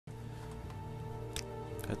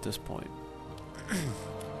at this point.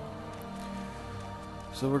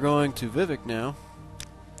 So we're going to Vivek now.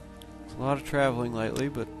 It's a lot of traveling lately,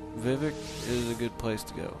 but Vivek is a good place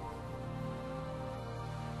to go.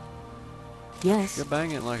 Yes. Go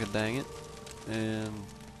bang it like a dang it. And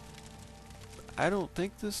I don't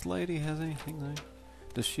think this lady has anything there.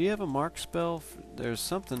 Does she have a mark spell? There's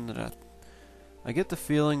something that I get the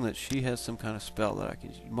feeling that she has some kind of spell that I can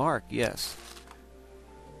use. Mark, yes.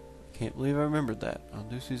 Can't believe I remembered that. On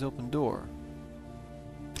Lucy's open door.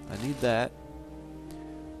 I need that.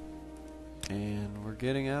 And we're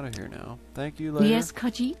getting out of here now. Thank you, later. Yes,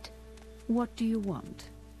 Khajiit? What do you want?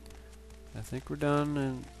 I think we're done,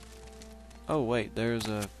 and... Oh, wait, there's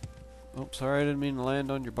a... Oh, sorry, I didn't mean to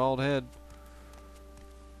land on your bald head.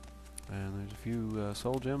 And there's a few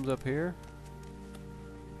soul gems up here.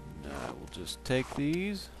 I will just take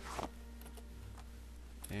these.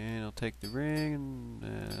 And I'll take the ring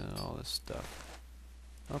and all this stuff.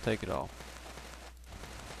 I'll take it all.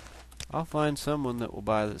 I'll find someone that will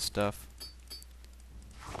buy this stuff.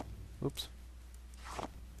 Oops.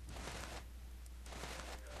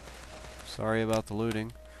 Sorry about the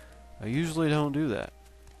looting. I usually don't do that.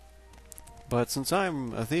 But since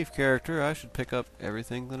I'm a thief character, I should pick up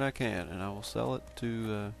everything that I can, and I will sell it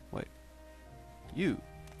to, wait. You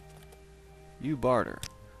barter.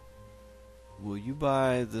 Will you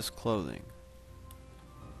buy this clothing?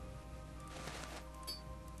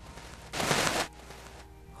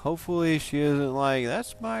 Hopefully she isn't like,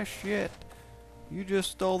 that's my shit. You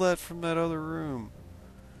just stole that from that other room.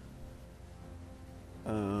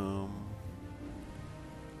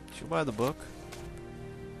 She'll buy the book.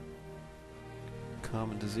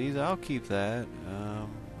 Common disease, I'll keep that.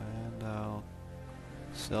 And I'll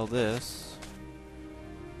sell this.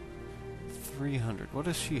 300. What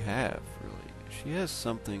does she have, really? She has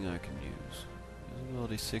something I can use.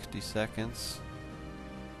 Visibility 60 seconds.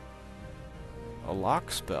 A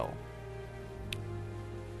lock spell.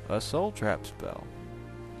 A soul trap spell.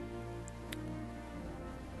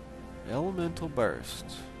 Elemental burst.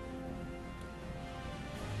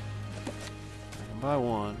 I can buy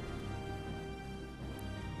one.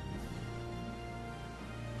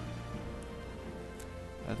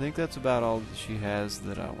 I think that's about all that she has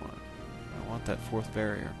that I want. I want that fourth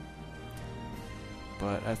barrier.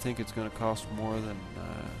 But I think it's going to cost more than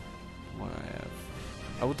what I have.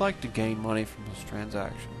 I would like to gain money from this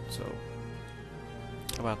transaction, so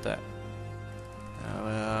how about that? How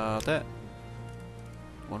about that?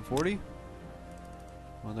 140?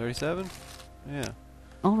 137? Yeah.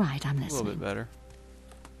 All right, I'm A listening. little bit better.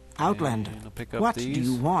 Outlander, And I'll pick up what these. do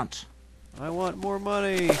you want? I want more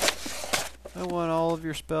money. I want all of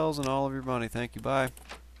your spells and all of your money. Thank you. Bye.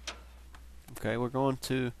 Okay, we're going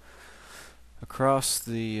to across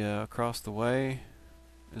the way.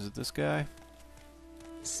 Is it this guy?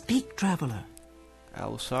 Speak, traveler.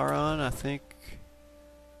 Alusaran, I think,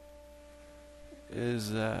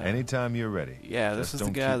 is Anytime you're ready. yeah, this Just is the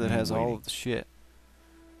don't guy keep that me has all waiting. of the shit.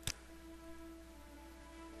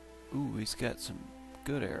 Ooh, he's got some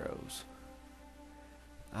good arrows.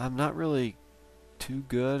 I'm not really too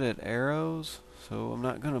good at arrows, so I'm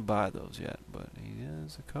not gonna buy those yet, but he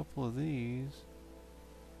has a couple of these.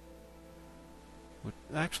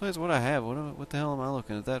 Actually, that's what I have. What the hell am I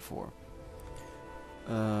looking at that for?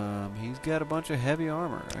 He's got a bunch of heavy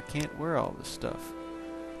armor. I can't wear all this stuff.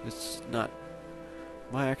 It's not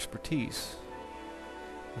my expertise.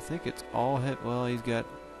 I think it's all well, he's got...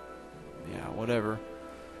 yeah, whatever.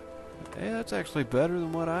 Hey, that's actually better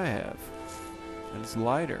than what I have. And it's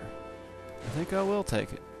lighter. I think I will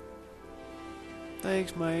take it.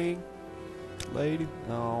 Thanks, man. Lady.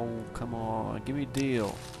 Oh, come on. Give me a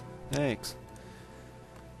deal. Thanks.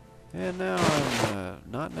 And now I'm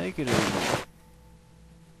not naked anymore.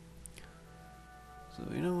 So,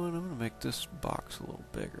 you know what? I'm going to make this box a little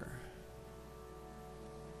bigger.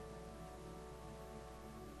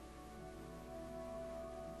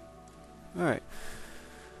 Alright.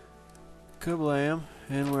 Kablam.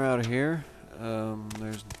 And we're out of here.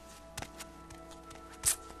 There's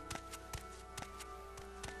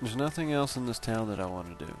nothing else in this town that I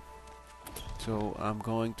want to do. So I'm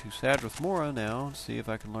going to Sadrith Mora now and see if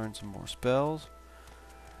I can learn some more spells.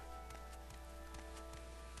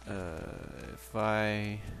 If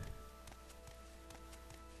I...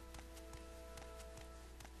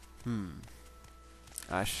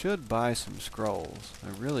 I should buy some scrolls. I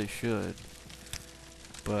really should.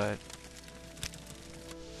 But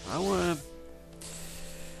I want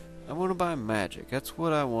to buy magic. That's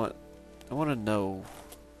what I want. I want to know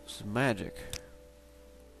some magic.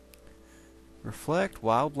 Reflect,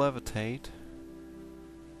 wild levitate.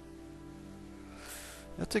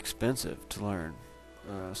 That's expensive to learn.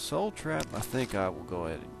 Soul Trap, I think I will go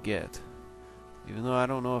ahead and get. Even though I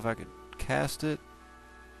don't know if I could cast it,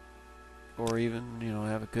 or even, you know,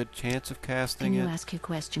 have a good chance of casting Can you it. ask your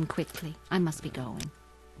question quickly? I must be going.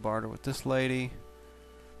 Barter with this lady.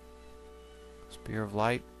 Spear of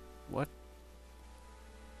Light. What?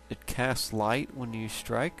 It casts light when you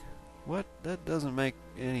strike? What? That doesn't make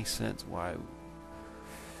any sense. Why?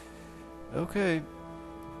 Okay.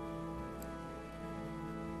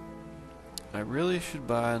 I really should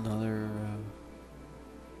buy another...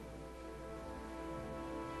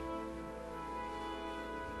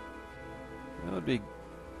 that would be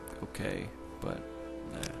okay, but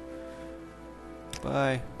nah.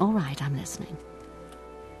 Bye. All right, I'm listening.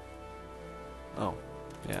 Oh,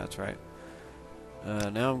 yeah, that's right.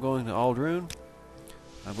 Now I'm going to Aldrune.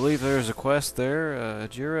 I believe there's a quest there.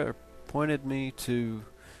 Jira pointed me to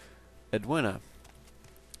Edwina.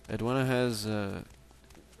 Edwina has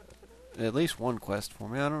at least one quest for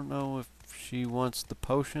me. I don't know if she wants the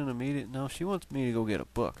potion immediate. No, she wants me to go get a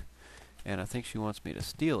book, and I think she wants me to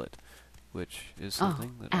steal it, which is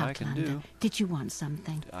something that I can Outlander. do. Did you want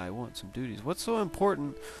something? I want some duties. What's so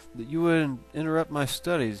important that you would interrupt my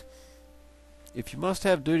studies? If you must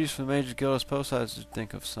have duties for the Mage's Guild, I suppose I should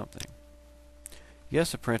think of something.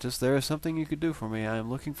 Yes, apprentice, there is something you could do for me. I am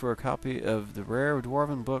looking for a copy of the rare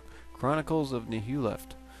dwarven book, Chronicles of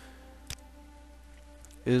Nihuleft.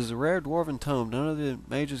 It is a rare dwarven tome. None of the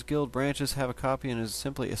Mage's Guild branches have a copy and is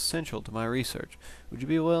simply essential to my research. Would you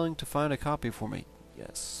be willing to find a copy for me?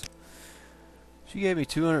 Yes. She gave me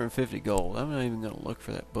 250 gold. I'm not even going to look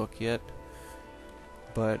for that book yet.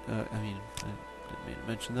 But, I mean, I didn't mean to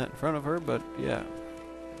mention that in front of her, but yeah.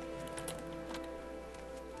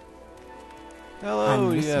 Hello,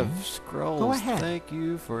 I'm you have listening. scrolls. Go ahead. Thank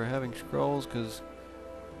you for having scrolls, because...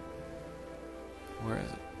 where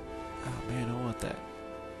is it? Oh man, I want that.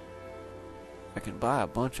 I can buy a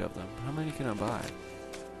bunch of them. How many can I buy?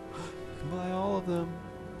 I can buy all of them.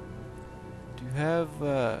 Do you have,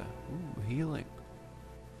 ooh, healing.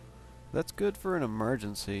 That's good for an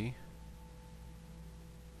emergency.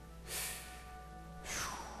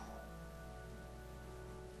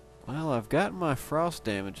 Well, I've gotten my frost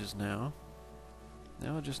damages now.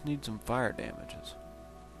 Now I just need some fire damages.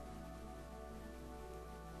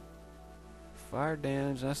 Fire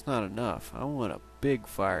damage, that's not enough. I want a big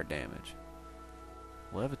fire damage.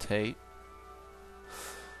 Levitate.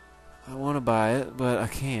 I want to buy it, but I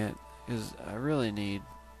can't, because I really need...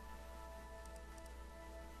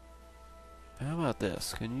 How about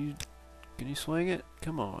this? Can you swing it?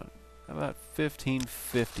 Come on. How about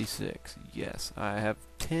 1556? Yes, I have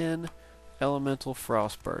 10 elemental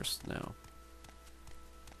frost bursts now.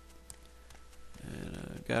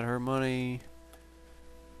 And got her money.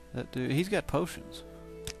 That dude, he's got potions.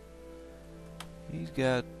 He's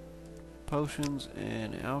got potions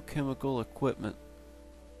and alchemical equipment.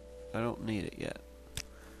 I don't need it yet.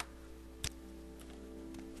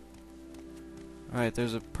 Alright,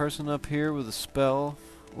 there's a person up here with a spell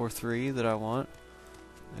or 3 that I want.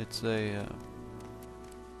 It's a,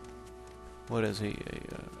 what is he?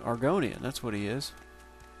 A Argonian, that's what he is.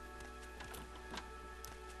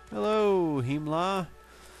 Hello, Himla.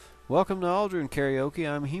 Welcome to Aldrin Karaoke.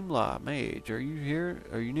 I'm Himla, mage. Are you here?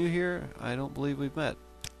 Are you new here? I don't believe we've met.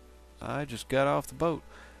 I just got off the boat.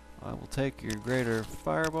 I will take your greater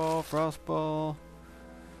fireball, frostball.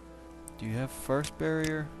 Do you have first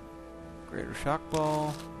barrier? Greater shock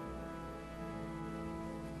ball.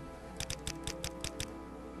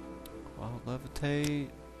 Wild levitate.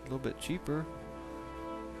 A little bit cheaper.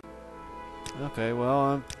 Okay, well,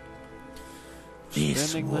 I'm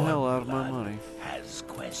spending the hell out of my money. Has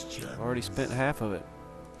questions. I've already spent half of it.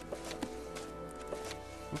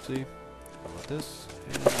 Oopsie. How about this?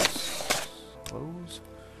 And this. Close.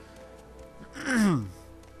 So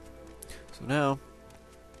now,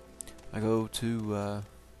 I go to,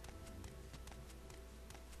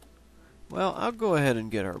 well, I'll go ahead and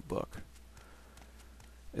get our book.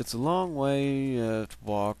 It's a long way to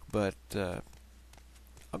walk, but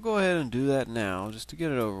I'll go ahead and do that now, just to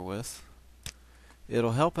get it over with.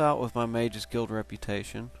 It'll help out with my Mage's Guild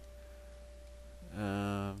reputation.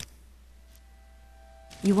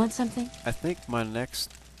 You want something? I think my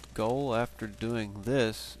next goal after doing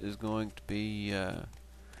this is going to be...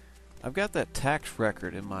 I've got that tax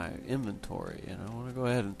record in my inventory, and I want to go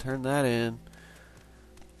ahead and turn that in.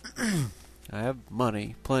 I have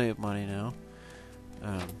money, plenty of money now.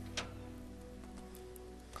 So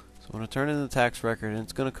I'm going to turn in the tax record, and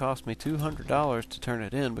it's going to cost me $200 to turn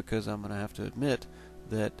it in, because I'm going to have to admit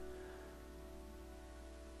that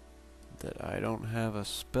I don't have a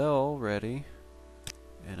spell ready,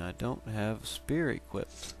 and I don't have a spear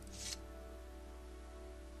equipped.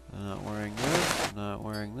 I'm not wearing this. I'm not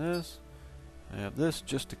wearing this. I have this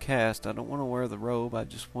just to cast. I don't want to wear the robe. I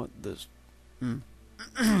just want this.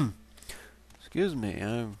 Excuse me.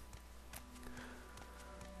 I'm.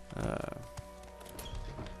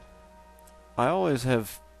 I always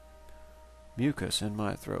have mucus in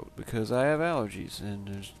my throat because I have allergies, and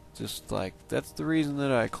there's just like that's the reason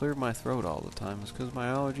that I clear my throat all the time is because of my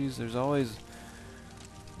allergies. There's always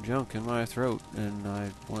junk in my throat, and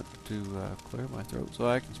I want to clear my throat so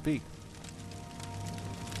I can speak.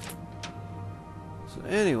 So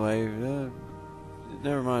anyway,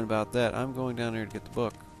 never mind about that. I'm going down here to get the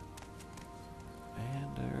book,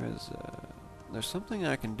 and there's something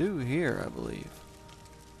I can do here, I believe.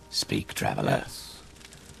 Speak, traveler. Yes.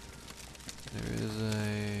 There is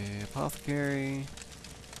a apothecary,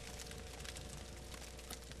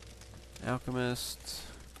 alchemist,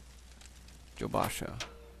 Jobasha.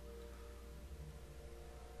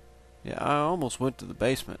 Yeah, I almost went to the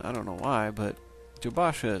basement. I don't know why, but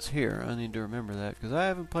Jobasha is here. I need to remember that because I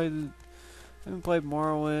haven't played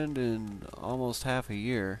Morrowind in almost half a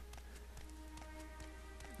year.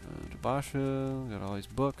 Jobasha, got all these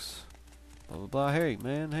books. Blah blah blah. Hey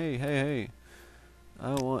man, hey.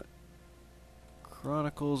 I want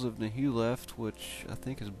Chronicles of Nihuleft, which I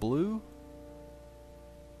think is blue.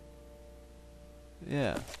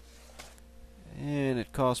 Yeah. And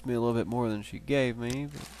it cost me a little bit more than she gave me,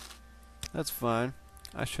 but that's fine.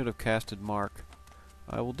 I should have casted Mark.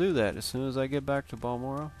 I will do that as soon as I get back to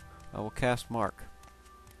Balmora. I will cast Mark.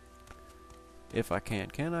 If I can.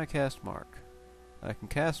 Can I cast Mark? I can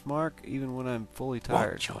cast Mark even when I'm fully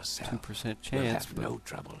tired. 2% chance. We'll have no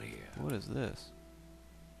trouble here. What is this?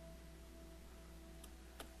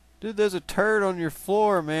 Dude, there's a turd on your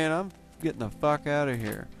floor, man. I'm getting the fuck out of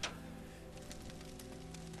here.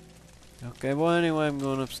 Okay, well anyway, I'm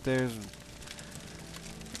going upstairs and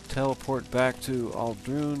teleport back to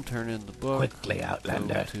Aldrune, turn in the book. Quickly,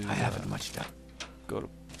 Outlander. I haven't much time. Go to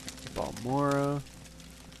Balmora,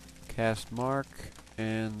 cast Mark,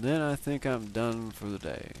 and then I think I'm done for the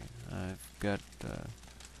day. I've got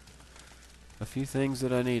a few things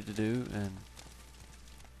that I need to do, and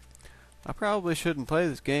I probably shouldn't play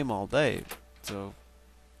this game all day, so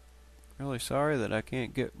really sorry that I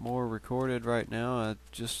can't get more recorded right now. I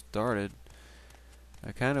just started.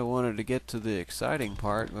 I kind of wanted to get to the exciting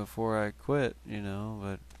part before I quit, you know,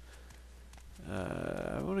 but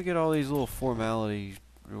I want to get all these little formalities,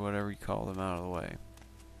 or whatever you call them, out of the way.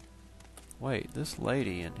 Wait, this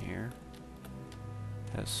lady in here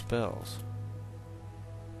has spells.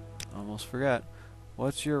 Almost forgot.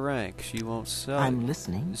 What's your rank? She won't sell. I'm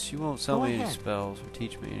listening. She won't sell Go me any ahead. spells or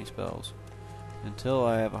teach me any spells until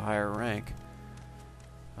I have a higher rank.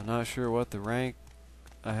 I'm not sure what the rank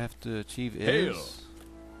I have to achieve is. Hail.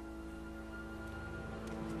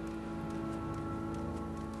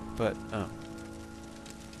 But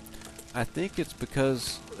I think it's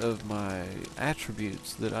because of my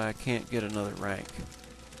attributes that I can't get another rank.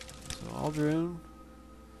 So Aldrune.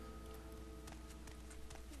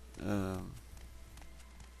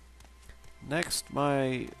 Next,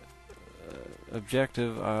 my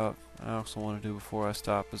objective I also want to do before I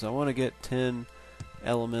stop is I want to get 10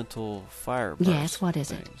 elemental fire burst Yes, what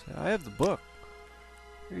is it? things. I have the book.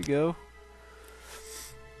 Here you go.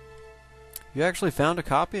 You actually found a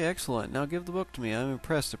copy? Excellent. Now give the book to me. I'm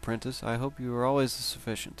impressed, apprentice. I hope you are always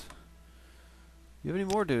sufficient. You have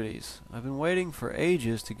any more duties? I've been waiting for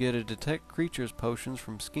ages to get a detect creatures potions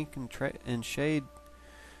from Skink and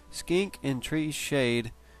Tree's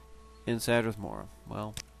Shade in Sadrith Mora.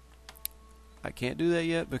 Well, I can't do that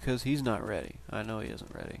yet because he's not ready. I know he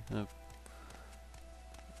isn't ready.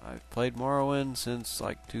 I've played Morrowind since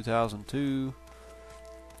like 2002.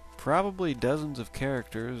 Probably dozens of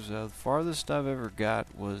characters. The farthest I've ever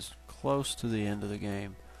got was close to the end of the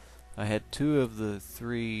game. I had 2 of the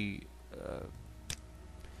 3.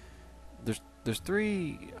 There's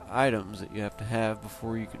 3 items that you have to have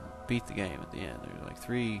before you can beat the game at the end. There's like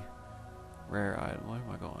 3 rare items. Where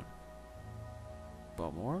am I going?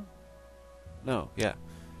 Balmora? No, yeah,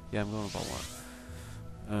 I'm going to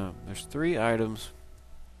Balmora. There's 3 items.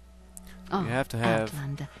 Oh, You have to have.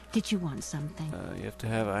 Outlander, did you want something? You have to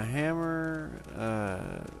have a hammer,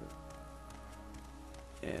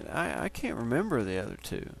 and I can't remember the other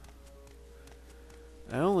 2.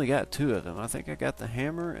 I only got 2 of them. I think I got the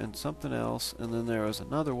hammer and something else, and then there was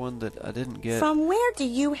another one that I didn't get. From where do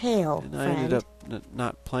you hail, And I friend? ended up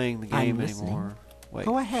not playing the I'm game listening. anymore. Wait,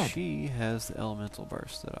 Go ahead. She has the elemental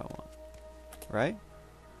burst that I want, right?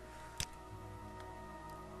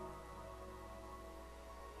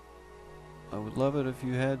 I would love it if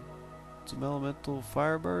you had some elemental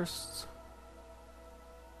fire bursts.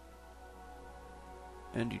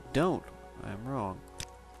 And you don't. I'm wrong.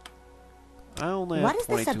 I only What have is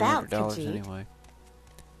this about, $2,200 Khajiit? anyway.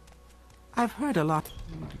 I've heard a lot.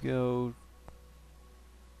 Need to go...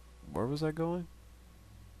 Where was I going?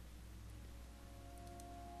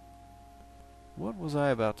 What was I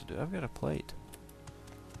about to do? I've got a plate.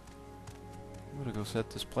 I'm gonna go set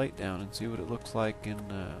this plate down and see what it looks like in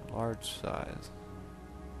large size.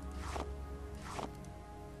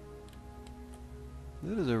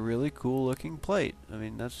 That is a really cool looking plate. I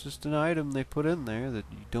mean, that's just an item they put in there that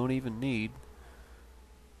you don't even need.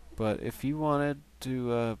 But if you wanted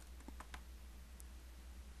to,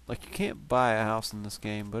 like, you can't buy a house in this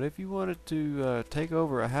game, but if you wanted to take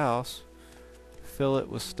over a house, fill it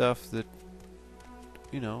with stuff that,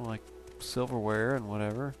 you know, like silverware and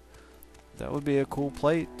whatever, that would be a cool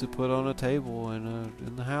plate to put on a table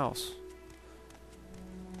in the house.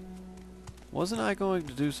 Wasn't I going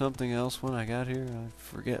to do something else when I got here? I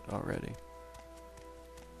forget already.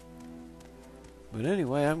 But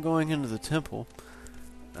anyway, I'm going into the temple.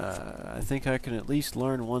 I think I can at least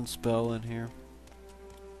learn one spell in here.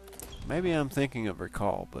 Maybe I'm thinking of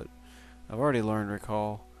Recall, but I've already learned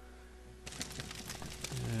Recall.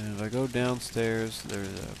 And if I go downstairs, there's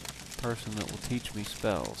a person that will teach me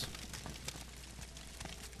spells.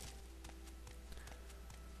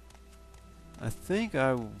 I think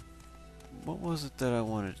what was it that I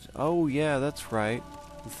wanted? Oh yeah, that's right.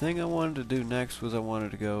 The thing I wanted to do next was I wanted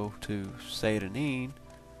to go to Seydanine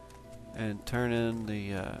and turn in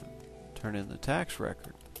the tax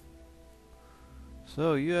record.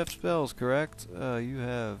 So you have spells, correct? You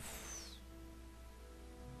have...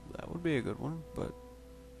 That would be a good one, but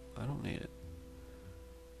I don't need it.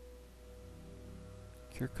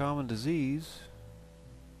 Cure common disease.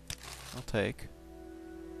 I'll take.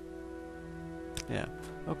 Yeah.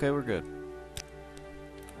 Okay, we're good.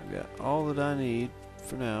 I've got all that I need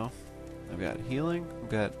for now. I've got healing. I've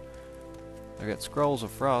got scrolls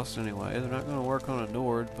of frost anyway. They're not going to work on a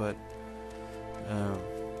Nord, but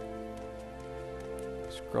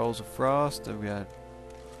scrolls of frost. I've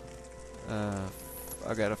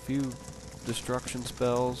got a few destruction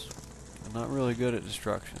spells. I'm not really good at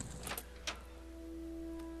destruction.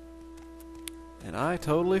 And I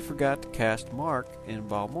totally forgot to cast Mark in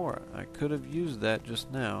Balmora. I could have used that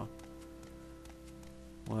just now.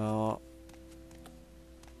 Well,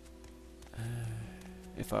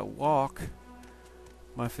 if I walk,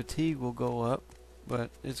 my fatigue will go up, but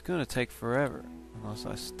it's going to take forever unless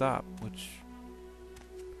I stop, which...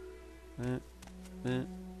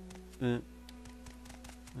 Your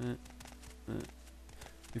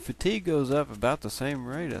fatigue goes up about the same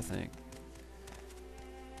rate, I think,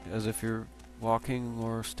 as if you're walking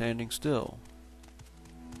or standing still.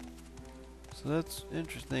 So that's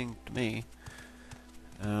interesting to me.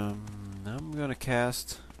 I'm gonna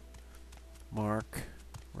cast Mark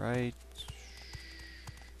right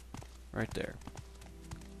there.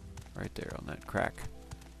 Right there on that crack.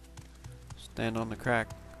 Stand on the crack.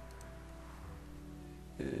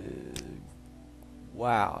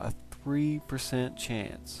 Wow, a 3%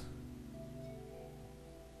 chance.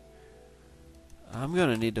 I'm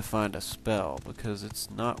gonna need to find a spell because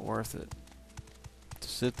it's not worth it to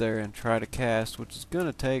sit there and try to cast, which is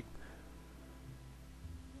gonna take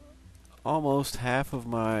almost half of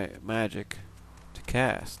my magic to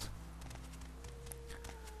cast.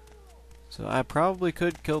 So I probably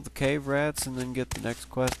could kill the cave rats and then get the next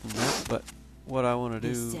quest in that, but what I want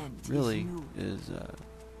to do really is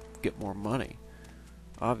get more money.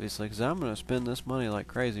 Obviously, because I'm going to spend this money like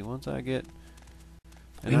crazy. Once I get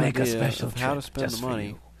an idea of how to spend the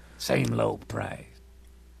money, same low price.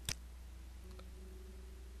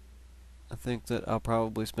 I think that I'll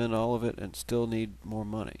probably spend all of it and still need more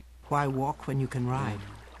money. Why walk when you can ride?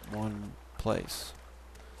 In one place.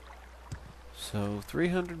 So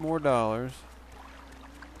 $300 more dollars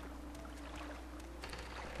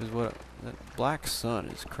is what that black sun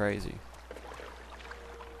is crazy.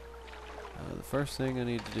 The first thing I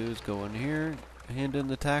need to do is go in here, hand in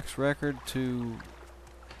the tax record to,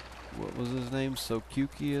 what was his name?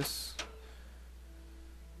 Socucius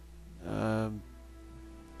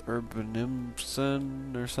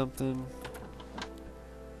Urbanimson or something.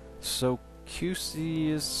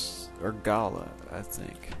 Socucius Urgala, I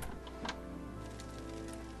think.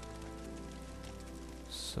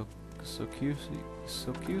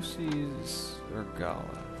 Socucius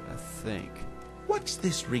Urgala, I think. What's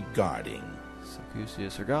this regarding?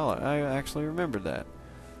 Socucius Urgala. I actually remembered that.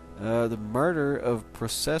 The murder of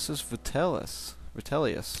Processus Vitellius.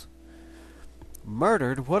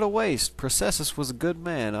 Murdered? What a waste! Processus was a good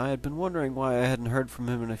man. I had been wondering why I hadn't heard from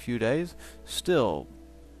him in a few days. Still,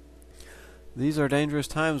 These are dangerous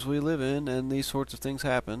times we live in, and these sorts of things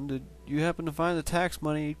happen. Did you happen to find the tax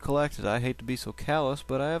money he'd collected? I hate to be so callous,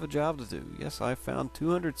 but I have a job to do. Yes, I found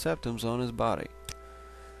 200 septims on his body.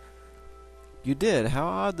 You did? How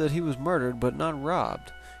odd that he was murdered, but not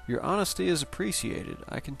robbed. Your honesty is appreciated,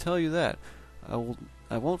 I can tell you that. I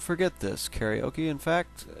won't forget this, Karaoke. In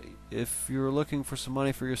fact, if you're looking for some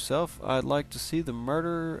money for yourself, I'd like to see the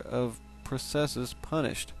murderer of Processus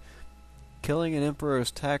punished. Killing an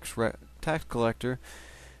emperor's tax collector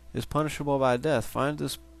is punishable by death. Find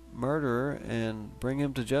this murderer and bring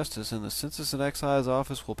him to justice, and the Census and Excise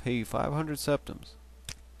Office will pay you 500 septims.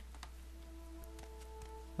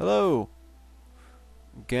 Hello,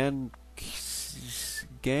 Gansiel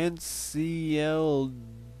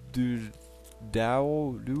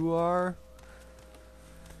Duar?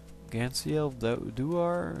 Gansiel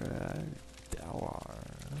Duar? Dawar.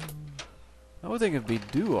 I would think it'd be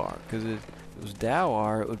Duar, because if it was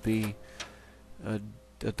Dawar, it would be a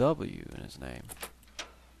W in his name.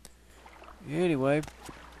 Anyway,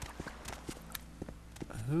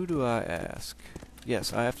 who do I ask?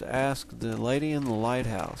 Yes, I have to ask the lady in the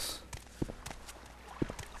lighthouse.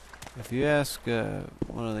 If you ask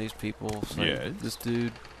one of these people, Yes. This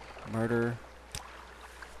dude, murder,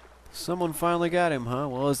 someone finally got him, huh?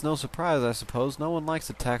 Well, it's no surprise, I suppose. No one likes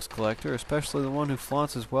a tax collector, especially the one who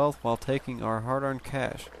flaunts his wealth while taking our hard-earned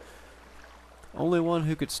cash. Only one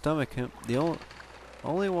who could stomach him. The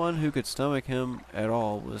only one who could stomach him at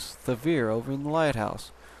all was Thavir over in the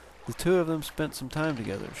lighthouse. The two of them spent some time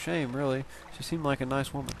together. Shame, really. She seemed like a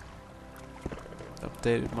nice woman.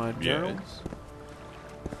 Updated my journal. Yes.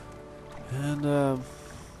 And,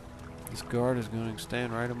 this guard is going to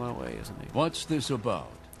stand right in my way, isn't he? What's this about?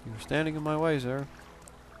 You're standing in my way, sir.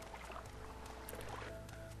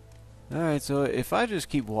 Alright, so if I just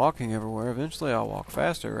keep walking everywhere, eventually I'll walk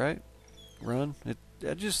faster, right? Run?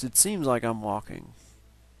 It seems like I'm walking.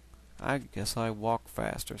 I guess I walk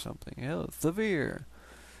fast or something. Hell, Thavir.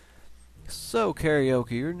 So,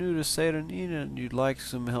 Karaoke, you're new to Satanina and you'd like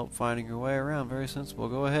some help finding your way around. Very sensible.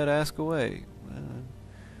 Go ahead, ask away.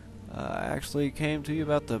 I actually came to you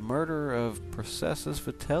about the murder of Processus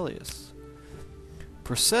Vitellius.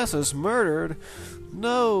 Processus murdered?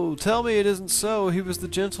 No, tell me it isn't so. He was the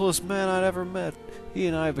gentlest man I'd ever met. He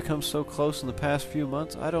and I have become so close in the past few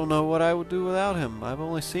months, I don't know what I would do without him. I've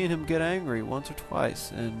only seen him get angry once or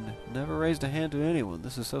twice, and never raised a hand to anyone.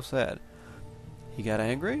 This is so sad. He got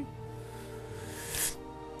angry?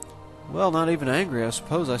 Well, not even angry, I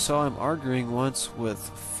suppose. I saw him arguing once with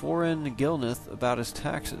Foreign Gilneth about his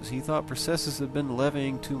taxes. He thought Processus had been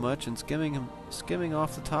levying too much and skimming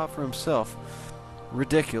off the top for himself.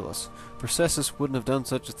 Ridiculous. Processus wouldn't have done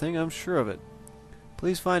such a thing, I'm sure of it.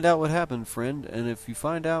 Please find out what happened, friend, and if you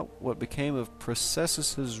find out what became of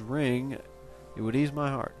Processus's ring, it would ease my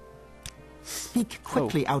heart. Speak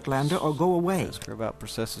quickly, Outlander, or go away. Ask her about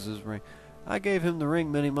Processus's ring. I gave him the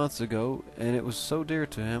ring many months ago, and it was so dear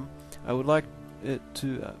to him. I would like it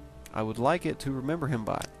to remember him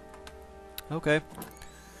by. Okay.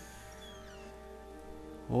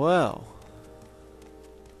 Well,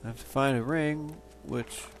 I have to find a ring,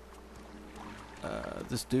 which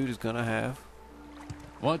this dude is gonna have.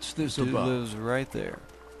 What's this Dude about? lives right there,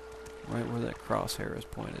 right where that crosshair is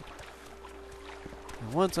pointed.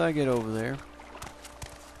 And once I get over there,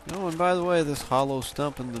 oh, and by the way, this hollow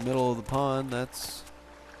stump in the middle of the pond, this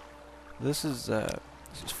is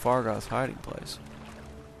Fargoth's hiding place.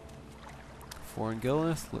 Foreign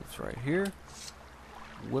Gilneth lives right here.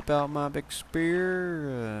 Whip out my big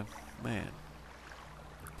spear. Man.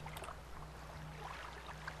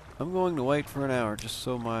 I'm going to wait for an hour just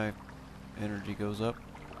so my energy goes up.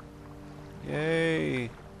 Yay!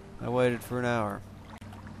 I waited for an hour.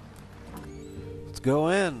 Let's go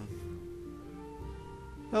in.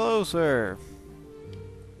 Hello, sir.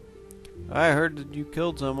 I heard that you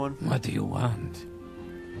killed someone. What do you want?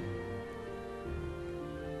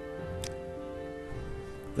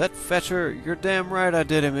 That fetcher, you're damn right I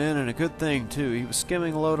did him in, and a good thing, too. He was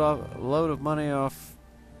skimming a load of money off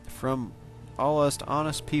from all us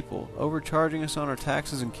honest people, overcharging us on our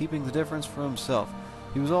taxes and keeping the difference for himself.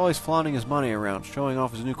 He was always flaunting his money around, showing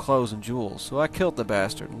off his new clothes and jewels, so I killed the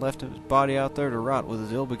bastard and left his body out there to rot with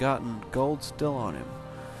his ill-begotten gold still on him.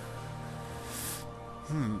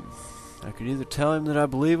 I could either tell him that I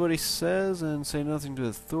believe what he says and say nothing to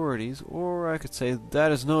authorities, or I could say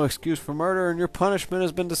that is no excuse for murder and your punishment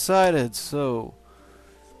has been decided. So,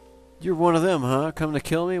 you're one of them, huh? Come to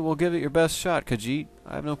kill me? Well, give it your best shot, Khajiit.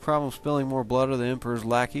 I have no problem spilling more blood of the Emperor's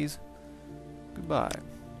lackeys. Goodbye.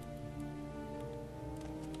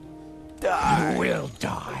 Die. You will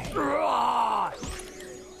die.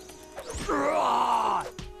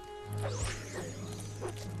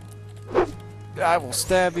 I will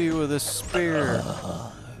stab you with this spear.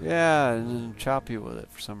 Yeah, and then chop you with it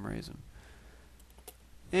for some reason.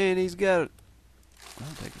 And he's got,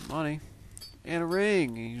 I'm taking money, and a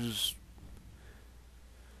ring. He's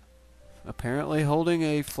apparently holding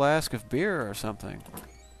a flask of beer or something.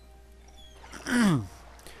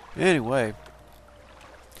 Anyway,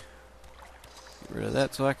 get rid of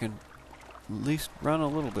that so I can at least run a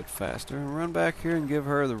little bit faster. And run back here and give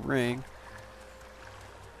her the ring,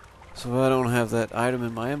 so I don't have that item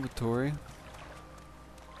in my inventory.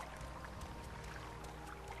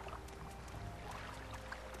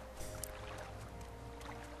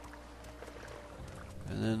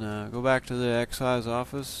 And then go back to the excise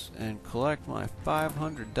office and collect my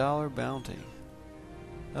 $500 bounty.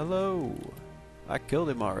 Hello. I killed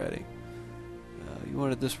him already. You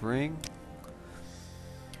wanted this ring?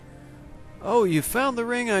 Oh, you found the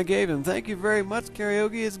ring I gave him. Thank you very much,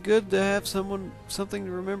 Karaoke. It's good to have something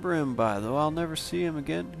to remember him by, though I'll never see him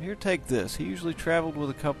again. Here, take this. He usually traveled with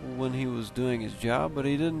a couple when he was doing his job, but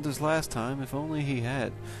he didn't this last time. If only he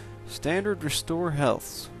had. Standard restore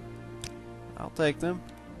healths. I'll take them.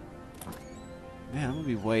 Man, I'm gonna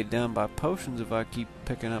be weighed down by potions if I keep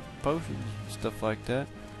picking up potions, stuff like that.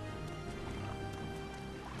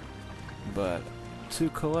 But to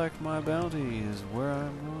collect my bounty is where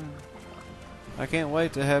I'm going. I can't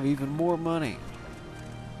wait to have even more money.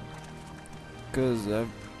 Because, I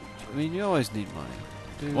mean, you always need money.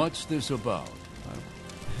 Dude, What's this about?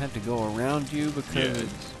 I had to go around you because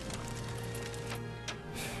it's...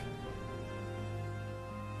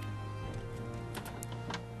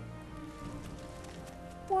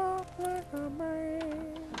 Walk like a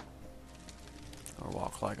man. Or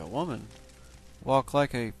walk like a woman. Walk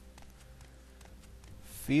like a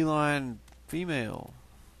feline female.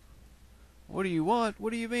 What do you want?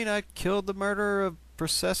 What do you mean I killed the murderer of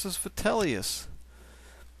Processus Vitellius?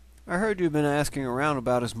 I heard you've been asking around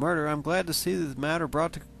about his murder. I'm glad to see the matter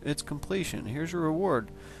brought to its completion. Here's your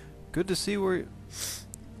reward. Good to see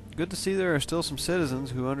there are still some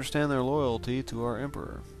citizens who understand their loyalty to our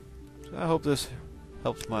emperor. So I hope this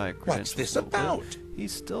helps my credentials. What's this a little about? bit.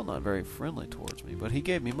 He's still not very friendly towards me, but he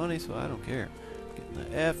gave me money, so I don't care.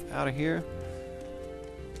 Getting the F out of here.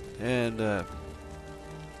 And,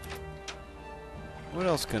 what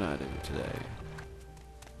else can I do today?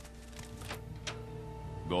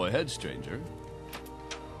 Go ahead, stranger.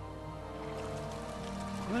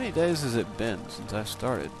 How many days has it been since I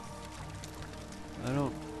started? I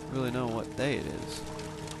don't really know what day it is.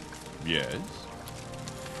 Yes?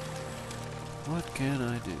 What can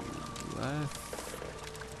I do?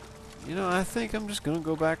 I think I'm just gonna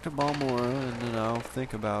go back to Balmora, and then I'll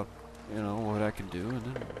think about, what I can do, and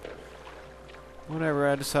then whenever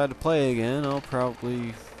I decide to play again, I'll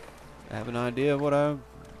probably have an idea of what I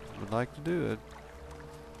would like to do.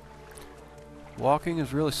 Walking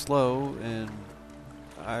is really slow, and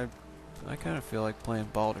I kind of feel like playing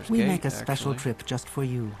Baldur's Gate. We make a special actually. trip just for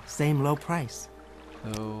you. Same low price.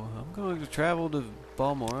 So I'm going to travel to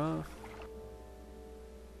Balmora.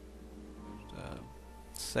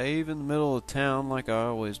 Save in the middle of town like I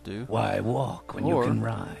always do. Why walk when Or- you can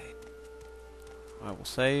ride? I will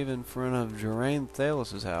save in front of Geraint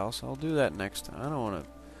Thalos' house. I'll do that next time. I don't want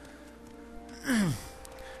to...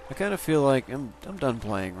 I kind of feel like I'm done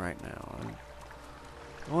playing right now.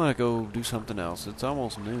 I want to go do something else. It's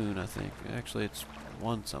almost noon, I think. Actually, it's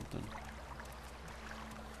 1 something.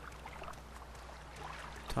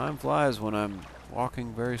 Time flies when I'm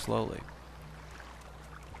walking very slowly.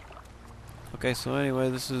 Okay, so anyway,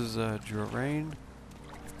 this is Geraint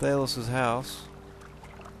Thalos' house.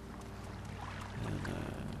 And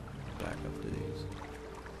back up to these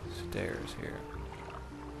stairs here.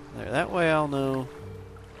 There, that way I'll know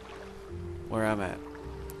where I'm at.